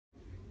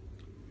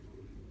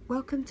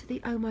Welcome to the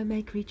Oh My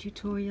Makery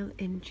tutorial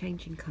in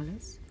changing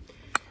colours.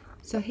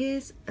 So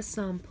here's a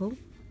sample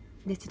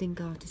knitted in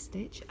garter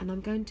stitch, and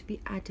I'm going to be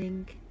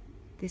adding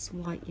this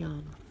white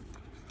yarn.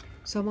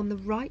 So I'm on the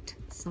right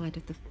side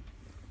of the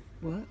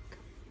work,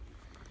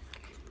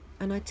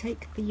 and I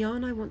take the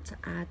yarn I want to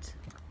add,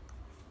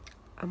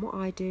 and what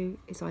I do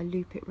is I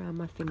loop it around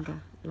my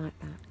finger like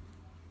that,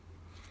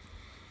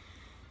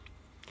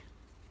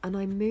 and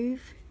I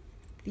move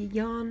the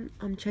yarn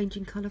I'm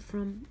changing colour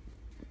from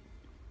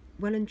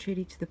well and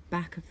truly to the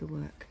back of the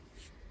work.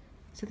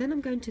 So then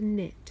I'm going to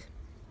knit,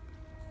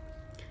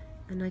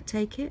 and I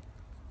take it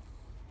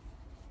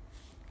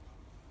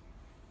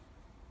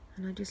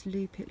and I just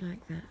loop it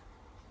like that,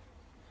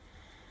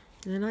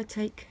 and then I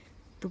take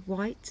the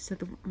white, so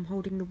I'm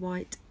holding the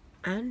white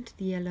and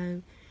the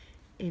yellow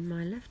in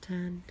my left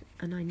hand,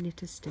 and I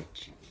knit a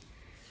stitch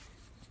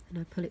and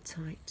I pull it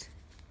tight,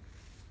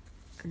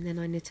 and then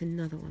I knit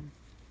another one.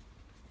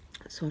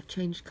 So I've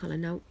changed colour.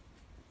 Now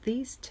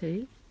these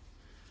two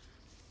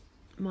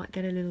might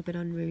get a little bit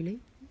unruly,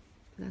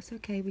 but that's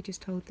okay, we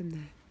just hold them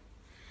there.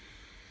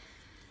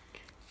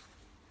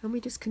 And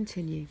we just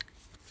continue.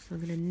 So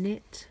I'm going to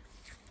knit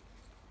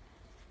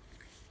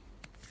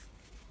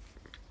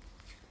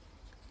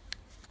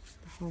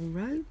the whole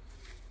row,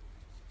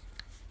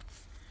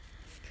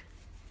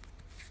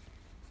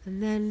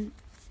 and then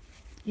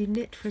you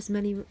knit for as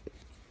many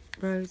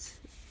rows .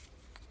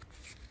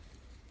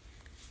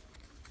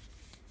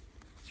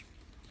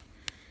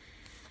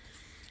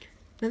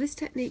 Now this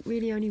technique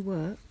really only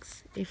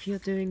works if you're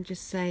doing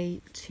just say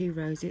 2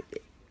 rows.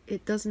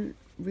 It doesn't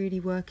really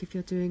work if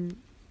you're doing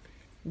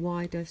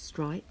wider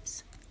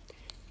stripes,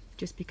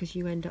 just because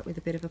you end up with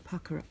a bit of a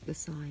pucker up the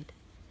side.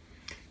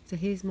 So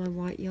here's my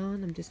white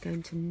yarn, I'm just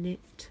going to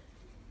knit.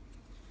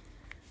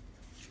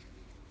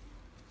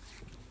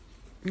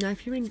 Now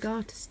if you're in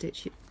garter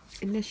stitch,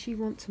 unless you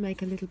want to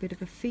make a little bit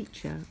of a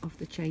feature of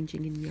the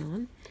changing in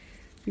yarn,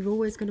 you're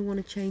always going to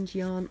want to change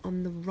yarn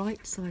on the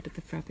right side of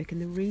the fabric,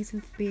 and the reason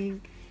for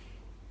being,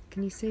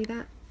 can you see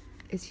that,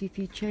 is if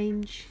you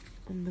change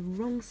on the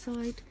wrong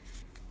side,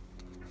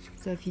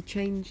 so if you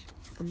change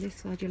on this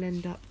side you'll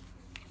end up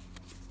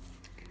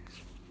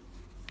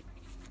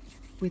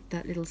with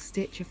that little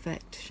stitch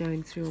effect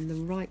showing through on the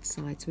right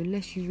side. So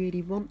unless you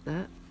really want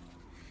that,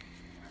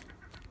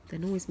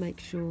 then always make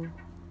sure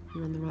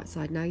you're on the right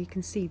side. Now you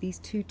can see these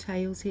 2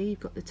 tails here,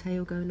 you've got the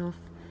tail going off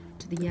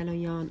to the yellow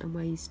yarn and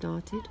where you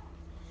started.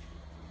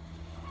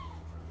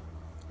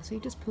 So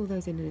you just pull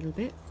those in a little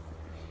bit,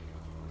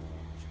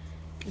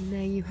 and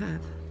there you have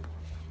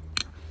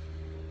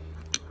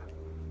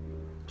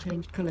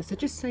changed colour. So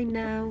just say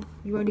now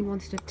you only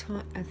wanted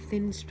a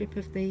thin strip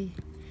of the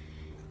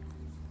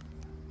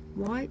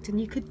white, and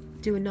you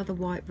could do another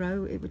white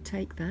row, it would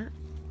take that.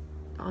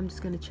 But I'm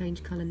just going to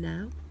change colour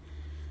now.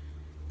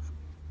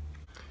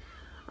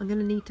 I'm going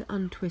to need to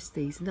untwist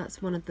these, and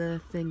that's one of the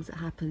things that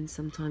happens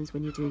sometimes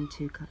when you're doing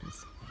 2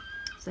 colours.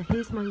 So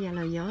here's my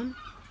yellow yarn,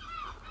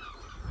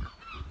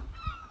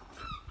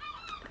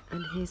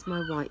 and here's my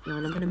white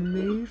yarn. I'm going to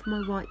move my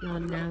white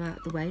yarn now out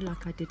of the way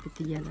like I did with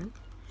the yellow,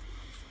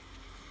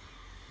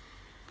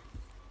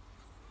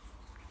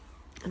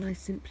 and I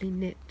simply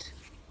knit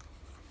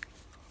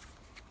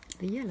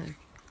the yellow.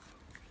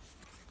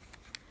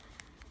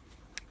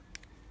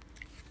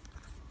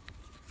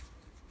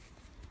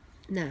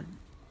 Now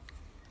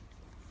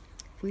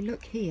if we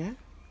look here,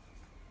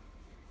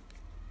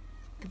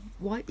 the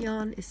white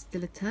yarn is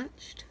still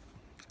attached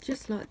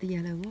just like the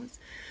yellow was.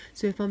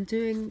 So if I'm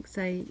doing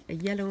say a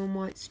yellow and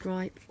white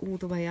stripe all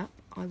the way up,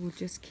 I will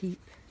just keep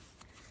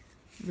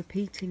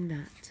repeating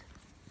that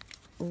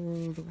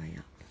all the way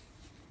up.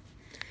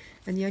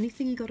 And the only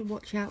thing you got to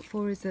watch out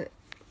for is that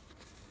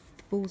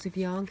the balls of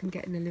yarn can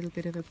get in a little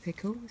bit of a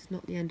pickle. It's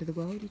not the end of the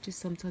world, you just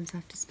sometimes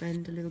have to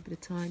spend a little bit of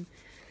time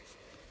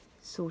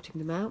sorting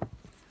them out,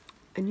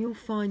 and you'll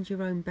find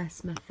your own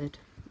best method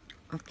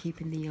of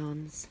keeping the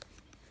yarns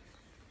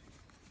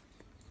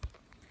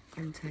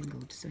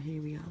untangled. So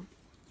here we are,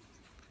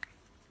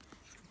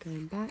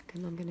 going back,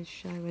 and I'm going to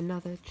show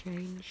another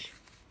change.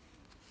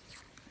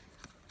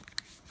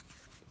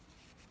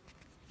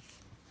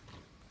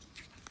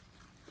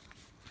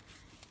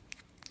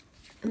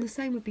 And the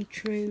same would be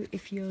true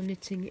if you're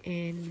knitting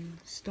in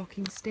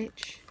stocking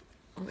stitch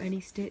or any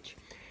stitch.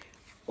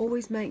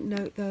 Always make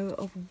note though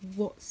of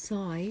what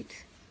side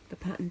the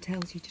pattern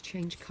tells you to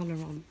change colour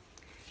on,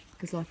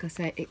 because like I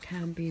say, it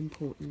can be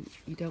important.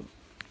 You don't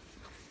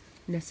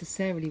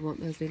necessarily want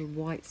those little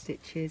white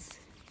stitches,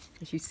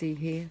 as you see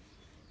here,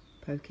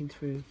 poking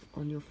through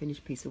on your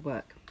finished piece of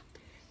work.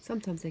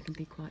 Sometimes they can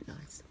be quite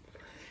nice.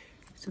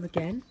 So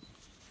again,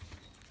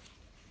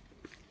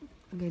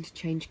 I'm going to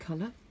change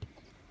colour.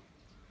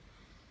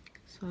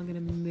 So I'm going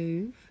to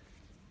move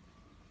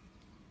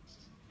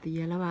the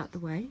yellow out the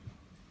way,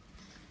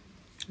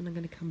 and I'm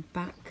going to come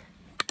back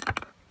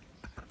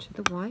to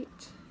the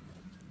white,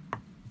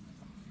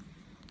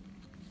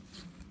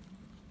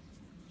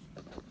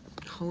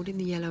 holding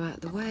the yellow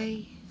out the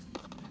way.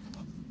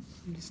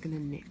 I'm just going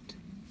to knit.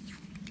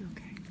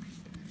 Okay,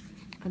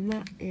 and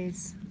that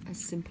is as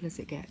simple as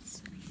it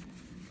gets,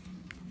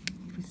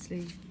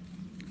 obviously.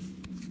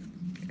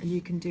 And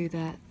you can do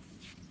that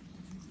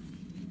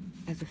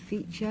as a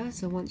feature,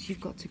 so once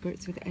you've got to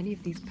grips with any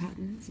of these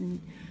patterns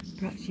and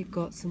perhaps you've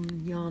got some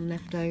yarn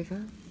left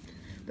over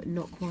but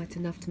not quite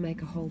enough to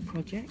make a whole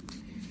project,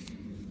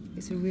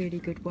 it's a really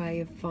good way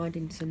of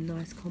finding some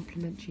nice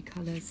complementary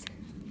colours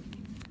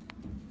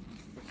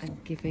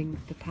and giving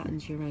the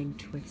patterns your own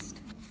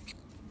twist.